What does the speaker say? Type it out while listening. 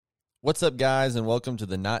What's up, guys, and welcome to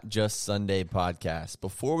the Not Just Sunday podcast.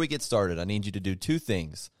 Before we get started, I need you to do two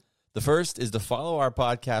things. The first is to follow our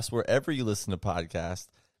podcast wherever you listen to podcasts,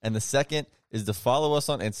 and the second is to follow us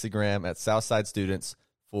on Instagram at Southside Students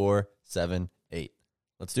 478.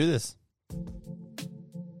 Let's do this.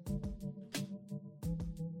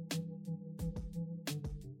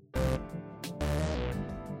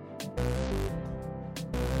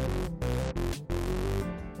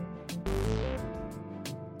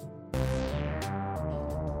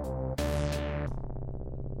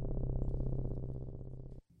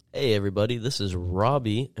 Hey everybody, this is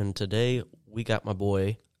Robbie, and today we got my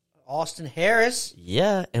boy Austin Harris.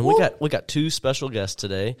 Yeah, and we got two special guests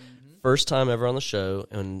today. First time ever on the show,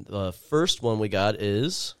 and the first one we got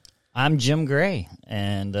is I'm Jim Gray,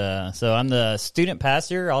 and so I'm the student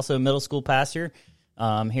pastor, also middle school pastor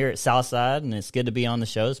here at Southside, and it's good to be on the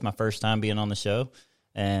show. It's my first time being on the show,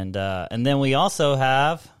 and then we also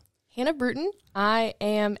have Hannah Brewton. I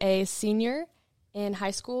am a senior in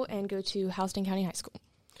high school and go to Houston County High School.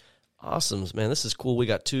 Awesome, man. This is cool. We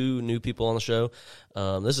got two new people on the show.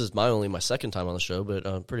 This is my second time on the show, but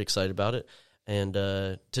I'm pretty excited about it. And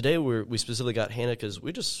today we specifically got Hannah because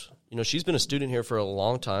she's been a student here for a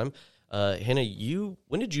long time. Hannah,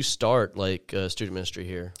 when did you start student ministry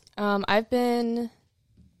here? I've been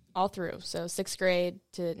all through, so 6th grade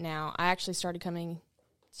to now. I actually started coming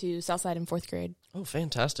to Southside in 4th grade. Oh,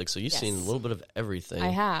 fantastic. So you've seen a little bit of everything. I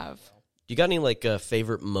have. You got any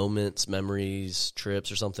favorite moments, memories,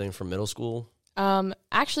 trips, or something from middle school?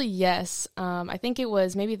 Actually, yes. I think it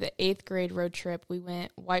was maybe the 8th grade road trip. We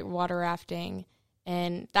went whitewater rafting,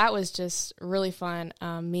 and that was just really fun.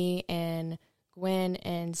 Me and Gwen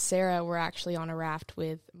and Sarah were actually on a raft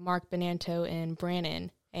with Mark Benanto and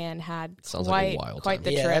Brannon, and had quite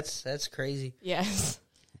the trip. That's crazy. Yes.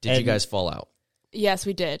 Did you guys fall out? Yes,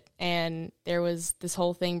 we did. And there was this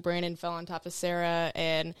whole thing. Brannon fell on top of Sarah,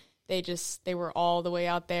 and they were all the way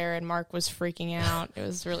out there, and Mark was freaking out. It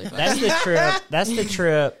was really fun. That's the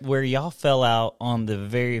trip where y'all fell out on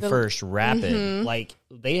the first rapid.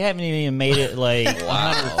 Mm-hmm. They haven't even made it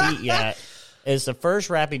 100 feet yet. It's the first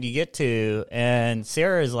rapid you get to, and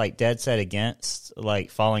Sarah is dead set against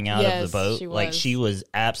falling out of the boat. She was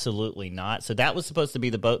absolutely not. So that was supposed to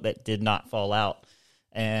be the boat that did not fall out.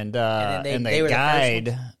 And the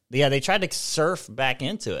guide, they tried to surf back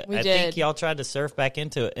into it. I think y'all tried to surf back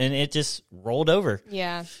into it, and it just rolled over.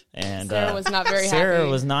 Yeah, and Sarah was not very happy. Sarah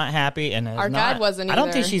was not happy, and our guide wasn't either. I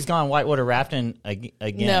don't think she's gone whitewater rafting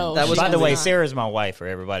again. No, by the way, Sarah's my wife. For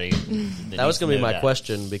everybody, that was going to be my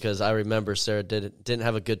question, because I remember Sarah didn't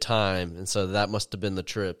have a good time, and so that must have been the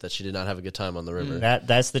trip, that she did not have a good time on the river.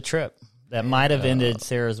 That's the trip that might have ended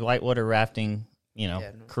Sarah's whitewater rafting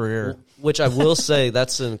career. Which I will say,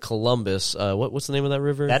 that's in Columbus. What's the name of that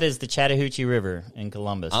river? That is the Chattahoochee River in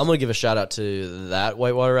Columbus. I'm going to give a shout out to that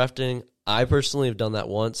whitewater rafting. I personally have done that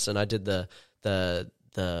once, and I did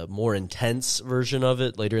the more intense version of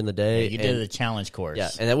it later in the day. Yeah, you did the challenge course.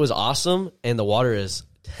 Yeah, and it was awesome, and the water is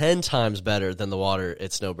 10 times better than the water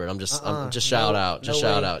at Snowbird. I'm just shout out.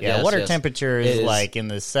 Yeah, yes, water temperature is in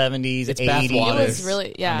the 70s, it's 80s. bath water. It was really,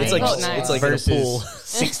 it's nice. It's like in a pool.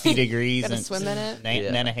 60 degrees. Gotta swim in it.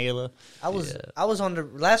 Nantahala. I was on the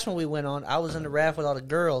last one we went on. I was in the raft with all the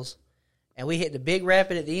girls, and we hit the big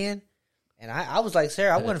rapid at the end. And I was like,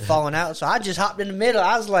 Sarah, I wasn't falling out, so I just hopped in the middle.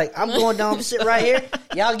 I was like, I'm going down, I'm sitting right here.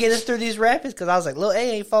 Y'all get us through these rapids, because I was like, little A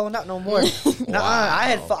ain't falling out no more.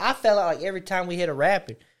 I fell out every time we hit a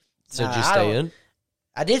rapid. So did you stay in?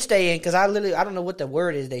 I did stay in, because I don't know what the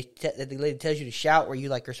word is that the lady tells you to shout, where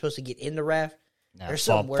you are supposed to get in the raft. No, There's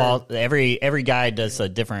some word. Every guy does a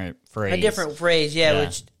different phrase. A different phrase, yeah.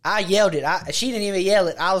 Which I yelled it. She didn't even yell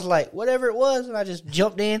it. I was like, whatever it was, and I just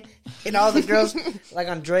jumped in. And all the girls, like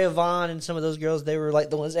Andrea Vaughn and some of those girls, they were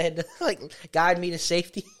the ones that had to guide me to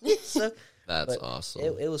safety. So that's awesome.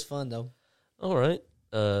 It was fun though. All right.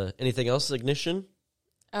 Anything else? Ignition.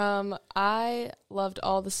 I loved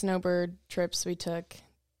all the snowbird trips we took.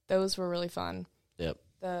 Those were really fun. Yep.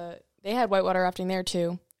 They had whitewater rafting there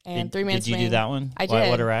too. And three-man swing. Did you do that one? I did.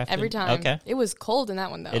 Whitewater rafting? Every time. Okay. It was cold in that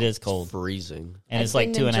one, though. It is cold. Freezing. And it's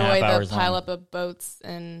 2.5 hours the pile up of boats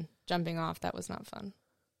and jumping off. That was not fun.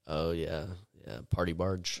 Oh, yeah. Yeah, party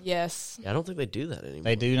barge. Yes. Yeah, I don't think they do that anymore.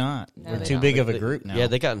 They do not. No, We're too big of a group now. Yeah,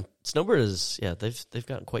 Snowbird is, they've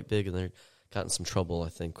gotten quite big, and they've gotten some trouble, I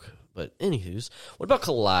think. But anywho's, what about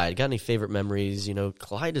Collide? Got any favorite memories?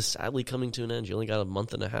 Collide is sadly coming to an end. You only got a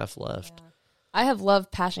month and a half left. Yeah. I have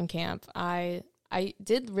loved Passion Camp. I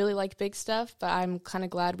did really like big stuff, but I'm kind of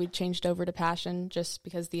glad we changed over to Passion, just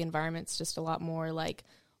because the environment's just a lot more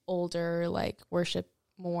older, worship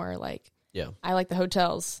more, Yeah. I like the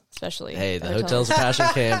hotels, especially. Hey, the hotels at Passion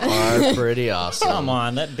Camp are pretty awesome. Come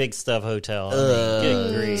on, that Big Stuff hotel.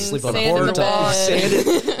 Good grief. Sleep on Sand in the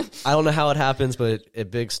bed. I don't know how it happens, but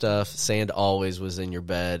at Big Stuff, sand always was in your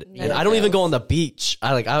bed. Never And I don't even fails. go on the beach.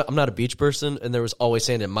 I'm not a beach person, and there was always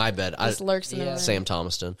sand in my bed. Just lurks in the room. Sam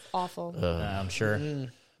Thomaston. Awful. I'm sure.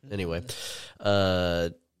 Anyway,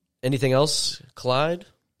 anything else, Clyde?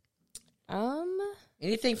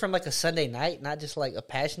 Anything from like a Sunday night, not just like a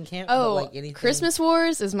Passion Camp. Oh, but like anything. Christmas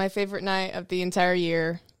Wars is my favorite night of the entire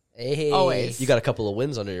year. Hey. Always. You got a couple of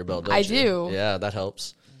wins under your belt, don't I you? do. Yeah, that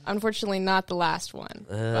helps. Unfortunately, not the last one,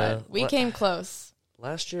 but we came close.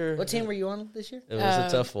 Last year, What team were you on this year? it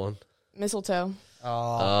was a tough one. Mistletoe.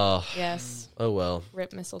 Oh, Yes. oh well.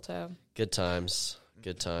 Rip mistletoe. Good times.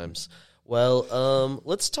 Good times. Well,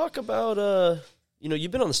 let's talk about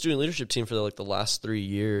you've been on the student leadership team for the last 3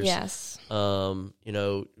 years. Yes.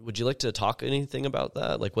 Would you like to talk anything about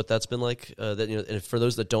that? Like what that's been like? And for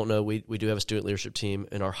those that don't know, we do have a student leadership team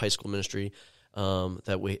in our high school ministry.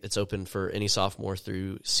 It's open for any sophomore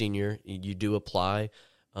through senior. You do apply,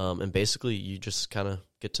 and basically you just kind of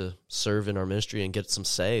get to serve in our ministry and get some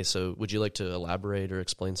say. So would you like to elaborate or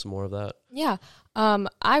explain some more of that? Yeah.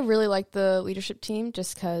 I really like the leadership team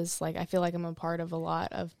just because I feel like I'm a part of a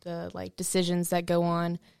lot of the decisions that go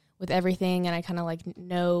on with everything, and I kind of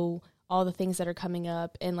know all the things that are coming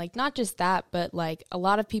up, and not just that, but a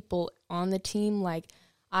lot of people on the team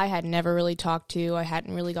I had never really talked to. I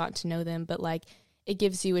hadn't really gotten to know them, but it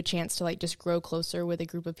gives you a chance to just grow closer with a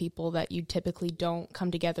group of people that you typically don't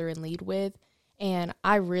come together and lead with. And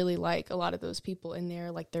I really like a lot of those people in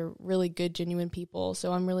there. They're really good, genuine people.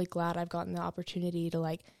 So I'm really glad I've gotten the opportunity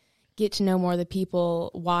to get to know more of the people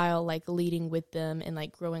while leading with them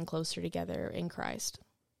and growing closer together in Christ.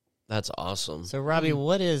 That's awesome. So, Robbie,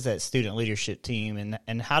 what is that student leadership team,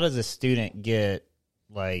 and how does a student get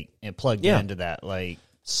plugged into that?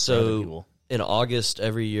 So in August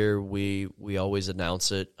every year, we always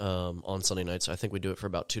announce it on Sunday nights. I think we do it for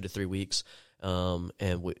about 2 to 3 weeks,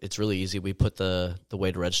 it's really easy. We put the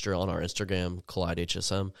way to register on our Instagram, Collide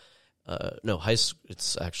HSM.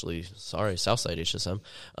 It's actually Southside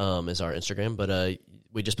HSM is our Instagram, but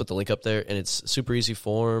we just put the link up there, and it's super easy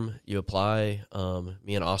form. You apply.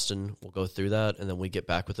 Me and Austin will go through that, and then we get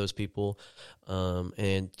back with those people.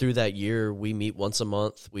 And through that year, we meet once a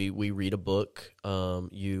month. We read a book.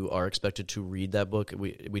 You are expected to read that book.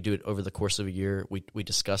 We do it over the course of a year. We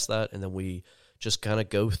discuss that, and then we just kind of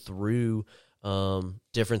go through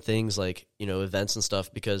different things events and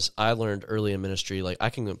stuff, because I learned early in ministry, I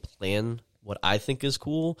can plan what I think is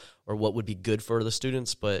cool or what would be good for the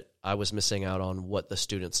students, but I was missing out on what the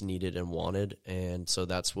students needed and wanted. And so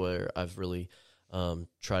that's where I've really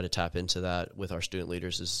tried to tap into that with our student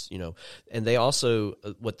leaders is, and they also,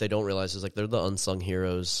 what they don't realize is they're the unsung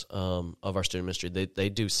heroes of our student ministry. They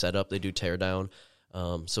do set up, they do tear down.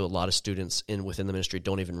 So a lot of students within the ministry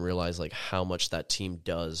don't even realize how much that team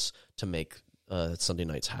does to make Sunday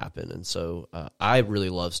nights happen. And so I really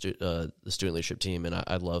love the student leadership team, and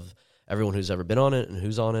I love everyone who's ever been on it and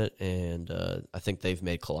who's on it. And I think they've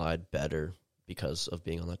made Collide better because of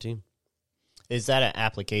being on that team. Is that an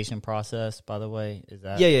application process, by the way? Is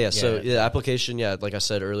that Yeah. So the application, like I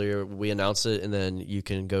said earlier, we announce it, and then you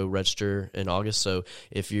can go register in August. So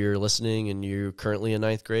if you're listening and you're currently in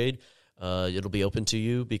 9th grade, it'll be open to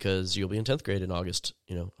you because you'll be in 10th grade in August.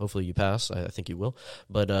 Hopefully you pass. I think you will.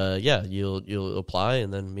 But you'll apply,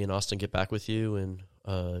 and then me and Austin get back with you.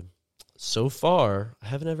 And so far, I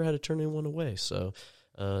haven't ever had to turn anyone away. So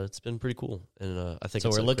it's been pretty cool. And I think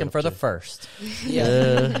so. We're looking for the first.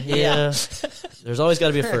 Yeah. There's always got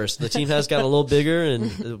to be a first. The team has gotten a little bigger,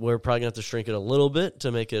 and we're probably going to have to shrink it a little bit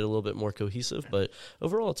to make it a little bit more cohesive. But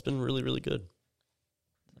overall, it's been really, really good.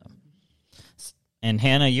 And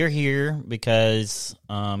Hannah, you're here because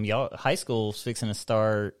y'all high school's fixing to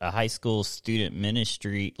start a high school student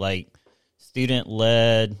ministry,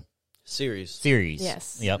 student-led series.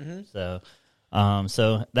 Yes. Yep. Mm-hmm.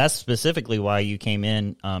 So that's specifically why you came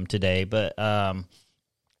in today. But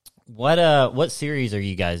what series are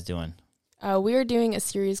you guys doing? We are doing a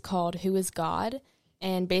series called Who is God?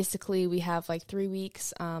 And basically we have 3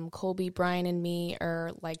 weeks. Colby, Brian, and me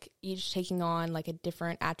are each taking on a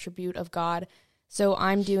different attribute of God. So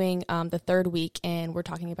I'm doing the 3rd week, and we're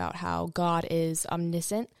talking about how God is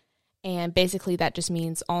omniscient, and basically that just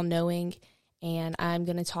means all-knowing. And I'm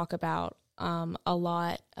going to talk about a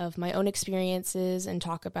lot of my own experiences and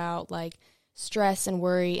talk about stress and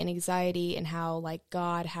worry and anxiety, and how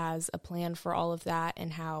God has a plan for all of that,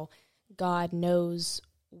 and how God knows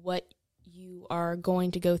what you are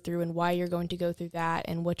going to go through and why you're going to go through that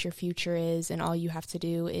and what your future is, and all you have to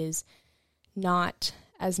do is not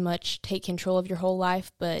as much take control of your whole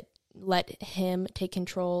life, but let him take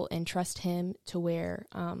control and trust him to where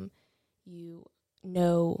you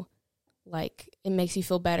know, like, it makes you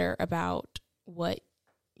feel better about what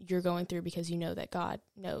you're going through because you know that God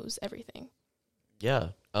knows everything. Yeah,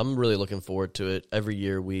 I'm really looking forward to it. Every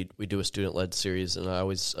year we do a student-led series, and I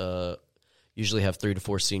always usually have 3 to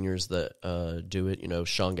 4 seniors that do it. You know,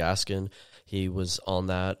 Sean Gaskin, he was on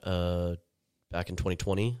that back in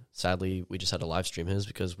 2020. Sadly, we just had to live stream his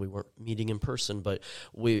because we weren't meeting in person. But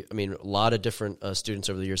a lot of different students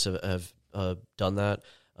over the years have done that.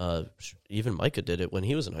 Even Micah did it when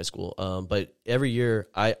he was in high school. But every year,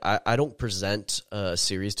 I don't present a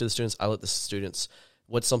series to the students. I let the students,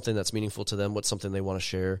 what's something that's meaningful to them, what's something they want to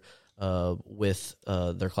share with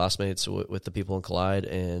their classmates, with the people in Collide.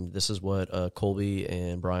 And this is what Colby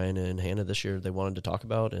and Brian and Hannah this year, they wanted to talk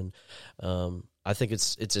about. And I think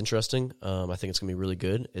it's interesting. I think it's going to be really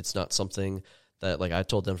good. It's not something that, like, I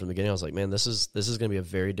told them from the beginning, I was like, man, this is going to be a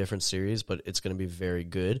very different series, but it's going to be very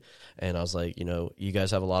good. And I was like, you know, you guys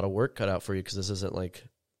have a lot of work cut out for you because this isn't like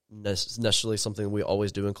necessarily something we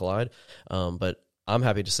always do in Collide. But I'm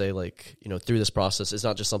happy to say, like, you know, through this process, it's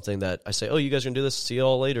not just something that I say, oh, you guys are going to do this. See you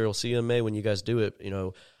all later. We'll see you in May when you guys do it. You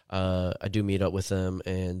know, I do meet up with them,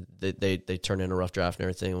 and they turn in a rough draft and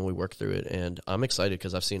everything, and we work through it. And I'm excited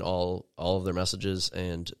because I've seen all of their messages,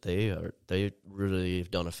 and they really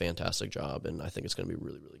have done a fantastic job, and I think it's going to be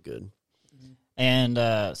really, really good.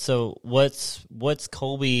 And so what's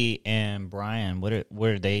Colby and Brian? What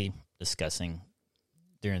are they discussing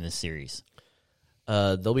during this series?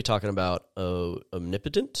 They'll be talking about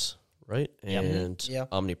omnipotent, right, and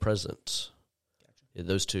omnipresent.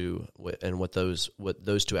 Those two, and what those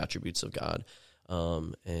two attributes of God,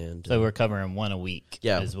 and so we're covering one a week.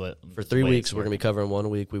 Yeah, is what for 3 weeks we're going to be covering 1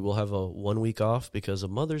 week. We will have a 1 week off because of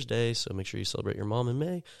Mother's Day, so make sure you celebrate your mom in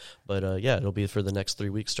May. But yeah, it'll be for the next 3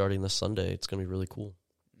 weeks starting this Sunday. It's going to be really cool.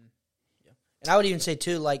 Yeah. And I would even say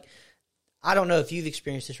too, like, I don't know if you've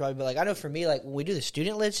experienced this, Robbie, but like I know for me, like when we do the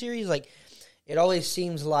student-led series, like it always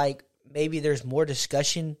seems like maybe there's more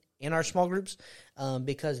discussion in our small groups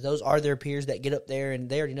because those are their peers that get up there and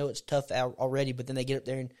they already know it's tough already, but then they get up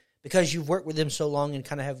there and because you've worked with them so long and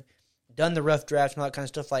kind of have done the rough drafts and all that kind of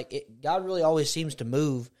stuff, like God really always seems to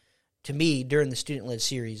move to me during the student-led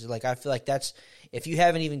series. Like I feel like that's, if you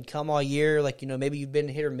haven't even come all year, like, you know, maybe you've been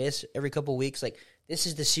hit or miss every couple of weeks, like this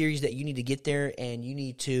is the series that you need to get there and you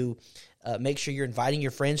need to make sure you're inviting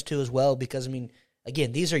your friends to as well because, I mean,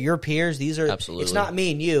 again, these are your peers. These are Absolutely. It's not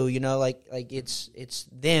me and you. You know, like it's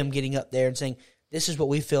them getting up there and saying, "This is what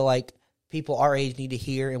we feel like people our age need to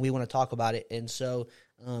hear, and we want to talk about it." And so,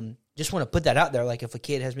 just want to put that out there. Like, if a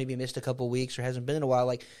kid has maybe missed a couple of weeks or hasn't been in a while,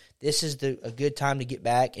 like this is a good time to get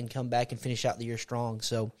back and come back and finish out the year strong.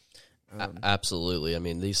 So. Absolutely. I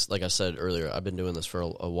mean, these, like I said earlier, I've been doing this for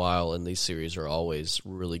a while, and these series are always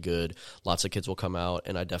really good. Lots of kids will come out,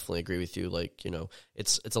 and I definitely agree with you. Like, you know,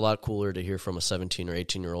 it's a lot cooler to hear from a 17 or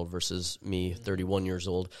 18-year-old versus me, 31 years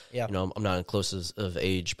old. Yeah. You know, I'm not in close of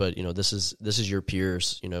age, but, you know, this is your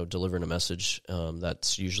peers, you know, delivering a message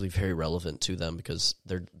that's usually very relevant to them because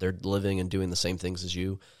they're living and doing the same things as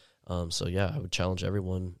you. So, yeah, I would challenge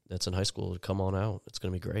everyone that's in high school to come on out. It's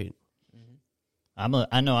going to be great. I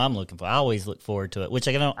know I'm looking for. I always look forward to it, which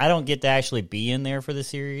I don't get to actually be in there for the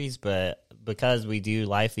series, but because we do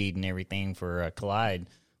live feed and everything for Collide,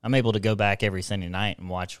 I'm able to go back every Sunday night and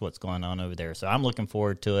watch what's going on over there. So I'm looking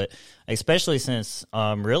forward to it, especially since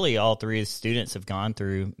really all three of the students have gone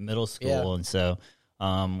through middle school, and so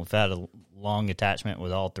we've had a long attachment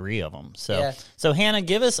with all three of them. So, So Hannah,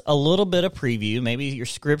 give us a little bit of preview, maybe your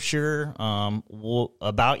scripture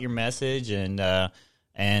about your message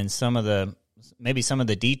and some of the. Maybe some of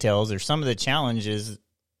the details or some of the challenges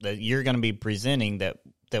that you're going to be presenting that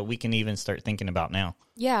we can even start thinking about now.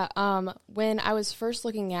 Yeah. When I was first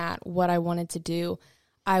looking at what I wanted to do,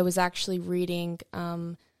 I was actually reading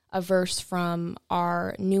a verse from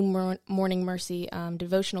our New Morning Mercy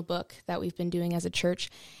devotional book that we've been doing as a church.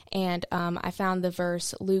 And I found the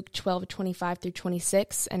verse Luke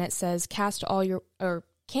 12:25-26, and it says,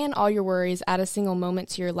 can all your worries add a single moment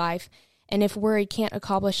to your life? And if worry can't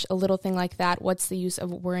accomplish a little thing like that, what's the use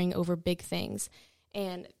of worrying over big things?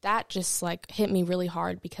 And that just like hit me really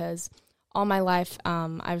hard because all my life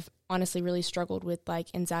I've honestly really struggled with like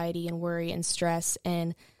anxiety and worry and stress,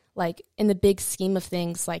 and like in the big scheme of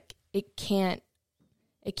things, like it can't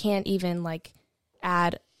even like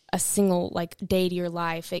add a single like day to your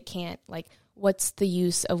life. It can't, like, what's the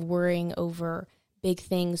use of worrying over big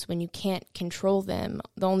things when you can't control them?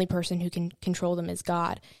 The only person who can control them is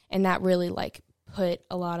God. And that really like put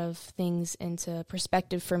a lot of things into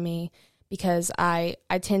perspective for me because I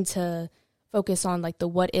tend to focus on like the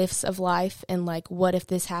what ifs of life and like what if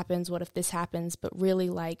this happens, but really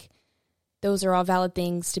like those are all valid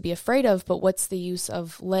things to be afraid of, but what's the use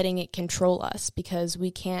of letting it control us, because we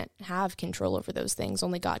can't have control over those things,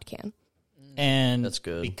 only God can. And that's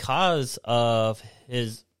good. Because of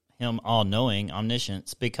him all-knowing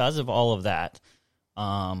omniscience, because of all of that,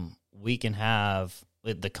 we can have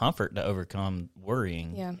the comfort to overcome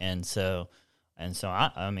worrying. Yeah. And so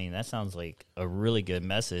I mean, that sounds like a really good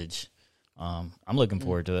message. I'm looking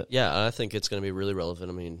forward to it. Yeah, I think it's going to be really relevant.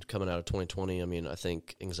 I mean, coming out of 2020, I mean, I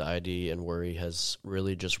think anxiety and worry has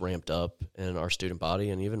really just ramped up in our student body,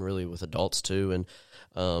 and even really with adults too. And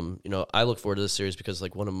I look forward to this series because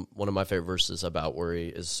like one of my favorite verses about worry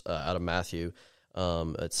is out of Matthew.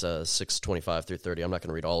 It's 6:25 through 30. I'm not going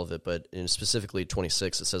to read all of it, but in specifically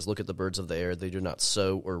 26, it says, "Look at the birds of the air; they do not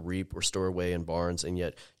sow or reap or store away in barns, and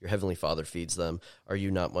yet your heavenly Father feeds them. Are you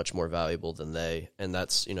not much more valuable than they?" And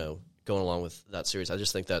that's going along with that series, I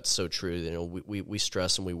just think that's so true. We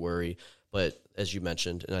stress and we worry, but as you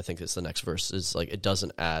mentioned, and I think it's the next verse, is like it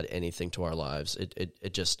doesn't add anything to our lives.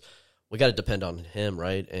 It just, we got to depend on Him,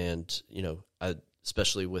 right? And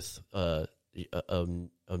especially with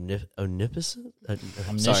omnipotent,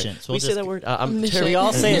 omniscience. We say that word. I'm terrible. We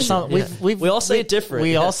all say it. We all say it different.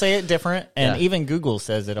 We all say it different, and even Google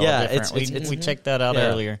says it all different. We checked that out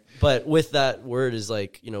earlier. But with that word is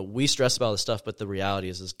like, we stress about this stuff, but the reality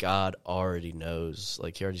is God already knows.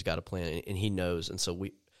 Like He already's got a plan, and He knows, and so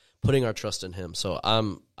we putting our trust in Him. So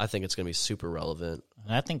I think it's going to be super relevant.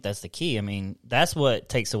 And I think that's the key. I mean, that's what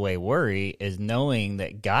takes away worry, is knowing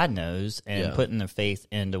that God knows and putting the faith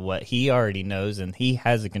into what He already knows, and He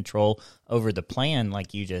has the control over the plan,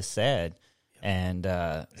 like you just said. And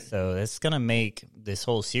so it's going to make this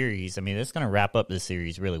whole series, I mean, it's going to wrap up this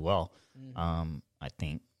series really well, I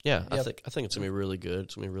think. Yeah, I think it's going to be really good.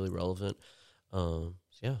 It's going to be really relevant. So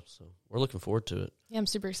we're looking forward to it. Yeah, I'm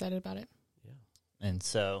super excited about it. Yeah. And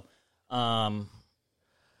so,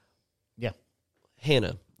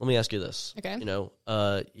 Hannah, let me ask you this. Okay.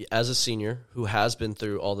 As a senior who has been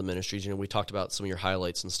through all the ministries, we talked about some of your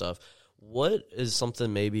highlights and stuff. What is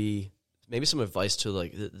something maybe some advice to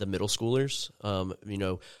like the middle schoolers?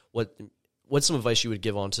 What's some advice you would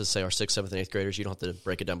give on to, say, our 6th, 7th, and 8th graders? You don't have to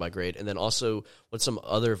break it down by grade. And then also, what's some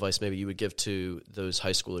other advice maybe you would give to those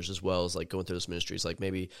high schoolers as well, as like going through those ministries, like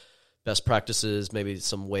maybe best practices, maybe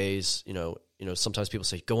some ways, sometimes people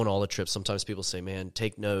say go on all the trips. Sometimes people say, man,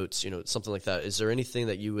 take notes, something like that. Is there anything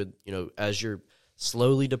that you would, as you're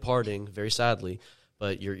slowly departing, very sadly,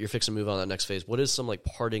 but you're fixing to move on to that next phase, what is some like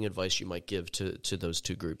parting advice you might give to those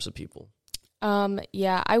two groups of people?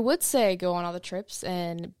 I would say go on all the trips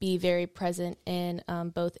and be very present in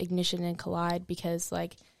both Ignition and Collide, because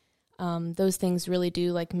like those things really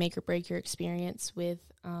do like make or break your experience with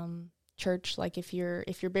church. Like if you're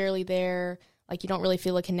barely there, like you don't really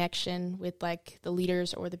feel a connection with like the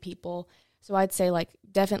leaders or the people. So I'd say like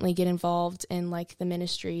definitely get involved in like the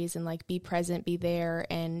ministries and like be present, be there,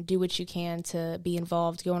 and do what you can to be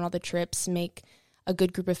involved, go on all the trips, make a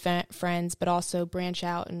good group of friends, but also branch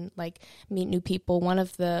out and like meet new people. One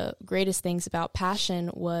of the greatest things about Passion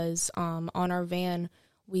was on our van,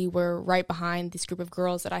 we were right behind this group of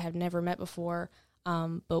girls that I had never met before.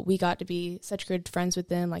 But we got to be such good friends with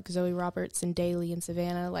them, like Zoe Roberts and Daly and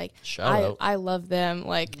Savannah. Like I love them.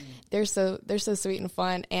 Like they're so sweet and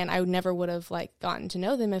fun. And I never would have like gotten to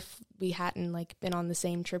know them if we hadn't like been on the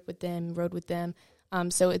same trip with them, rode with them.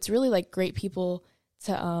 So it's really like great people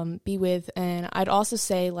to be with. And I'd also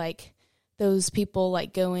say like those people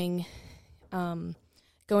like going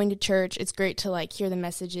to church, it's great to like hear the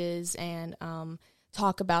messages and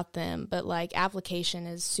talk about them, but like application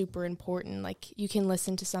is super important. Like you can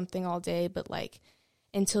listen to something all day, but like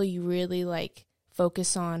until you really like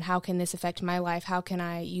focus on how can this affect my life, how can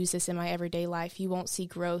I use this in my everyday life, you won't see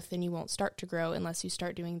growth and you won't start to grow unless you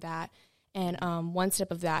start doing that. And one step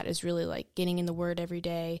of that is really like getting in the Word every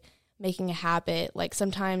day, making a habit. Like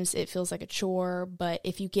sometimes it feels like a chore, but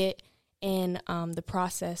if you get in the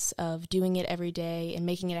process of doing it every day and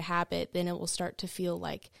making it a habit, then it will start to feel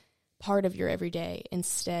like part of your everyday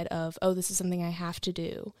instead of, oh, this is something I have to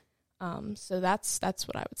do. So that's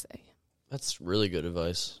what I would say. That's really good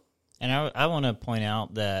advice. And I want to point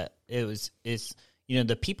out that it's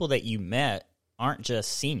the people that you met aren't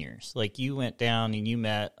just seniors. Like you went down and you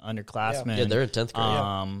met underclassmen. Yeah, they're in 10th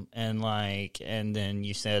grade. And then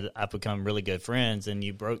you said, I've become really good friends, and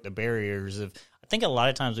you broke the barriers of, I think a lot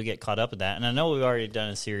of times we get caught up in that. And I know we've already done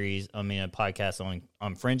a podcast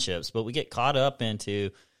on friendships, but we get caught up into,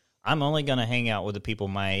 I'm only going to hang out with the people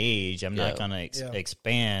my age. I'm not going to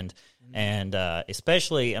expand. And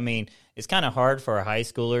especially, I mean, it's kind of hard for a high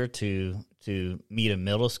schooler to meet a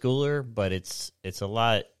middle schooler, but it's a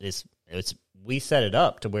lot. We set it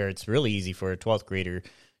up to where it's really easy for a 12th grader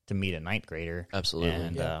to meet a 9th grader.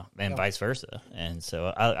 Absolutely. And vice versa. And so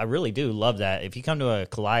I really do love that. If you come to a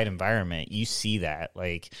Collide environment, you see that.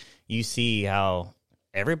 Like, you see how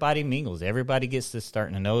everybody mingles. Everybody gets to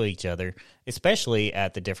starting to know each other, especially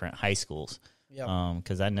at the different high schools.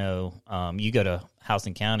 Because I know you go to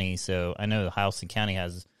Houston County, so I know Houston County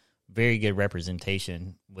has very good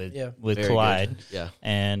representation with Collide. Good.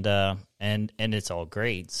 Yeah. And it's all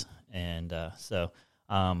grades. And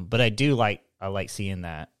but I like seeing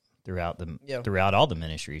that throughout all the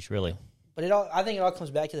ministries, really. But I think it all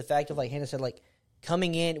comes back to the fact of, like Hannah said, like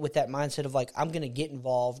coming in with that mindset of like, I'm going to get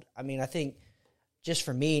involved. I mean, I think just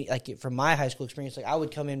for me, like from my high school experience, like I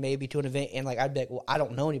would come in maybe to an event and like I'd be like, well, I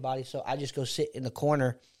don't know anybody, so I just go sit in the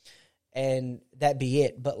corner and that be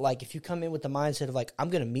it. But like if you come in with the mindset of like,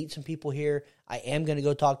 I'm going to meet some people here, I am going to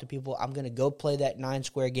go talk to people, I'm going to go play that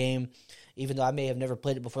 9-square game, even though I may have never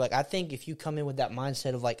played it before. Like I think if you come in with that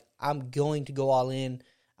mindset of like, I'm going to go all in,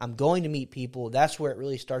 I'm going to meet people, that's where it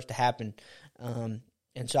really starts to happen.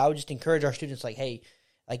 And so I would just encourage our students, like, hey,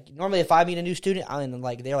 like normally if I meet a new student and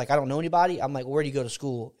like they're like, I don't know anybody, I'm like, where do you go to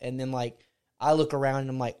school? And then like I look around and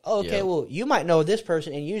I'm like, oh, okay, well, you might know this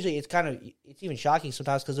person. And usually it's even shocking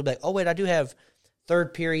sometimes because they'll be like, oh, wait, I do have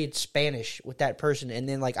third period Spanish with that person. And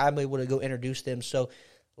then like I'm able to go introduce them. So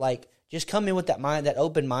like just come in with that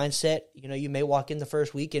open mindset. You know, you may walk in the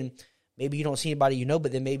first week and maybe you don't see anybody you know,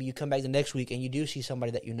 but then maybe you come back the next week and you do see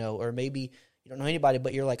somebody that you know. Or maybe you don't know anybody,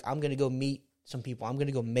 but you're like, I'm going to go meet some people. I'm going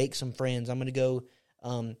to go make some friends. I'm going to go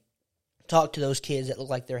talk to those kids that look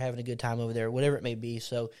like they're having a good time over there, whatever it may be.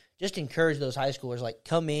 So just encourage those high schoolers, like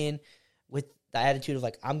come in with the attitude of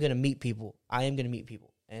like, I'm going to meet people. I am going to meet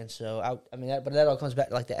people. And so, but that all comes back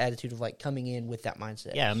to like the attitude of like coming in with that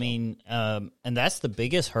mindset. Yeah, so. I mean, and that's the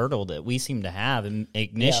biggest hurdle that we seem to have in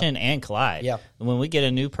Ignition and Collide. Yeah. When we get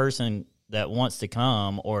a new person that wants to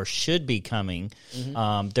come or should be coming,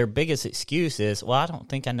 their biggest excuse is, well, I don't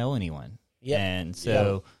think I know anyone. Yep. And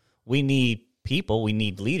so we need people, we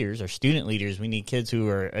need leaders or student leaders, we need kids who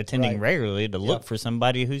are attending regularly to look for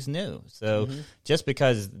somebody who's new. So just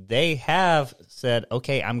because they have said,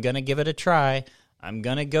 okay, I'm going to give it a try, I'm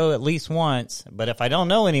going to go at least once, but if I don't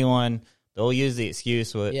know anyone, they'll use the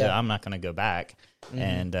excuse that I'm not going to go back.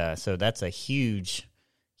 And so that's a huge,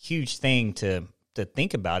 huge thing to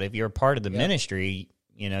think about. If you're a part of the ministry,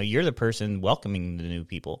 you know, you're the person welcoming the new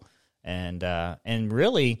people. And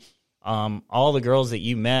really, all the girls that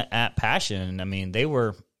you met at Passion, I mean, they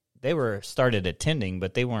were started attending,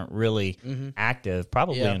 but they weren't really active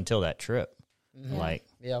probably until that trip.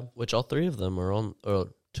 Which all three of them are on, or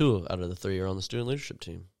two out of the three are on the student leadership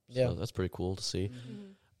team. So that's pretty cool to see.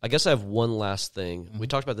 I guess I have one last thing. We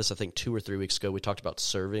talked about this, I think, 2 or 3 weeks ago. We talked about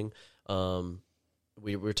serving.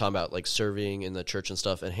 We were talking about like serving in the church and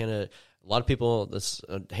stuff. And Hannah, a lot of people,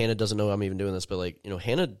 Hannah doesn't know I'm even doing this, but like, you know,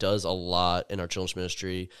 Hannah does a lot in our children's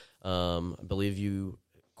ministry. I believe you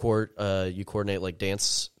coordinate like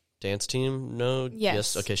dance team. No?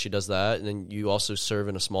 Yes. Okay. She does that. And then you also serve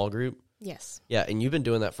in a small group. Yes. Yeah. And you've been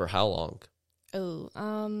doing that for how long? Oh,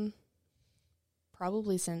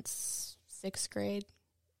 probably since 6th grade.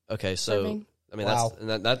 Okay. So, serving. I mean,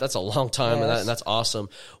 that's a long time and that's awesome.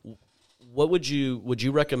 What would you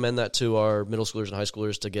recommend that to our middle schoolers and high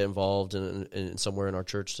schoolers to get involved in somewhere in our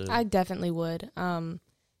church? I definitely would.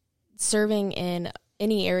 Serving in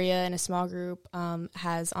any area in a small group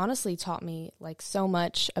has honestly taught me like so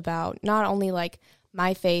much about not only like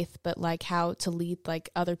my faith, but like how to lead like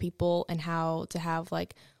other people and how to have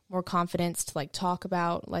like more confidence to like talk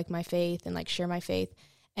about like my faith and like share my faith.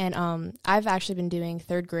 And I've actually been doing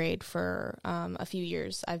 3rd grade for a few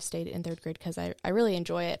years. I've stayed in 3rd grade because I really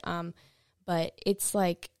enjoy it. But it's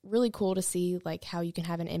like really cool to see like how you can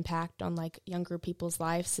have an impact on like younger people's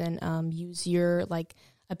lives and use your like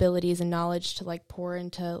abilities and knowledge to like pour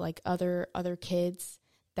into like other kids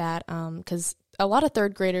that because a lot of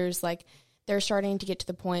 3rd graders, like they're starting to get to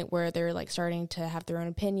the point where they're like starting to have their own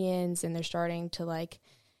opinions and they're starting to like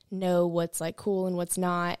know what's like cool and what's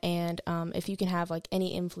not. And if you can have like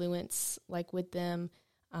any influence like with them,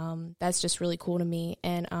 that's just really cool to me.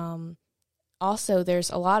 And also there's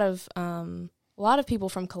a lot of people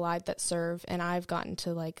from Collide that serve, and I've gotten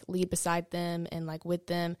to like lead beside them and like with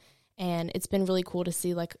them. And it's been really cool to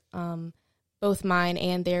see like both mine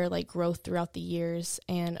and their like growth throughout the years.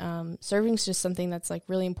 And serving is just something that's like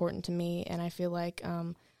really important to me. And I feel like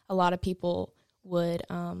a lot of people would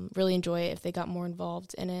really enjoy it if they got more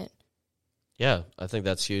involved in it. Yeah, I think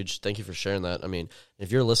that's huge. Thank you for sharing that. I mean,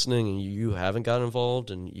 if you're listening and you haven't gotten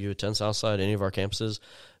involved and you attend Southside, any of our campuses,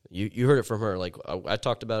 you heard it from her. Like I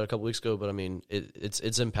talked about it a couple weeks ago, but I mean, it's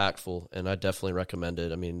impactful, and I definitely recommend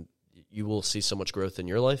it. I mean, you will see so much growth in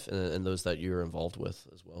your life and those that you're involved with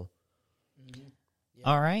as well. Mm-hmm. Yeah.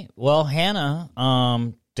 All right. Well, Hannah,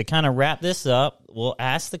 to kind of wrap this up, we'll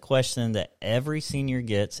ask the question that every senior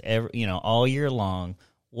gets all year long.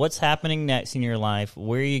 What's happening next in your life?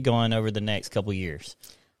 Where are you going over the next couple years?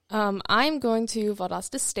 I'm going to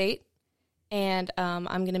Valdosta State, and I'm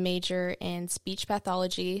going to major in speech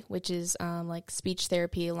pathology, which is like speech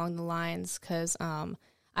therapy along the lines, because I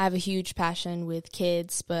have a huge passion with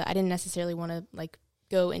kids, but I didn't necessarily want to like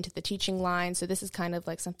go into the teaching line. So this is kind of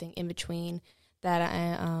like something in between that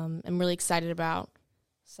I am really excited about.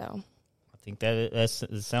 So I think that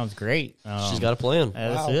sounds great. She's got a plan.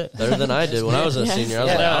 That's it. Better than I did when I was a senior. I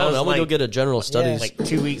was like, I don't know, I'm going to go get a general studies. Like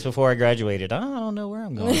 2 weeks before I graduated. I don't know where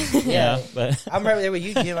I'm going. But I'm right there with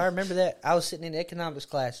you, Jim. I remember that. I was sitting in economics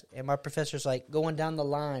class, and my professor's like going down the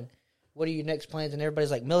line, what are your next plans? And everybody's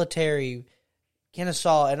like, military,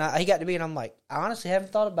 Kennesaw. And he got to me, and I'm like, I honestly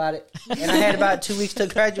haven't thought about it. And I had about 2 weeks to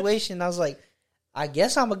graduation, and I was like, I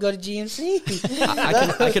guess I'm going to go to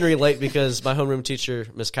GMC. I can relate because my homeroom teacher,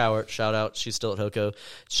 Miss Cowart, shout out, she's still at HOCO.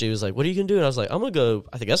 She was like, what are you going to do? And I was like, I'm going to go,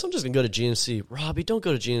 I guess I'm just going to go to GMC. Robbie, don't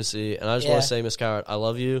go to GMC. And I just want to say, Miss Cowart, I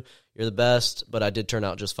love you. You're the best. But I did turn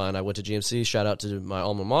out just fine. I went to GMC. Shout out to my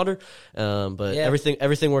alma mater. But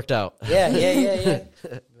everything worked out. Yeah.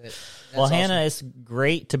 Well, awesome. Hannah, it's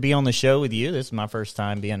great to be on the show with you. This is my first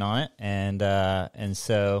time being on it. And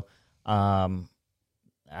so I'm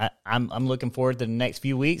looking forward to the next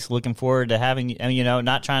few weeks, looking forward to having you,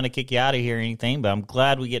 not trying to kick you out of here or anything, but I'm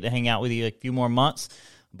glad we get to hang out with you a few more months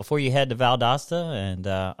before you head to Valdosta. And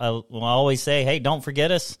I always say, hey, don't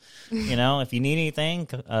forget us. If you need anything,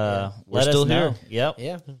 let us know. Here. Yep.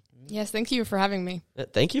 Yeah. Yes, thank you for having me.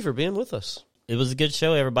 Thank you for being with us. It was a good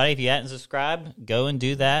show, everybody. If you hadn't subscribed, go and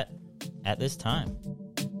do that at this time.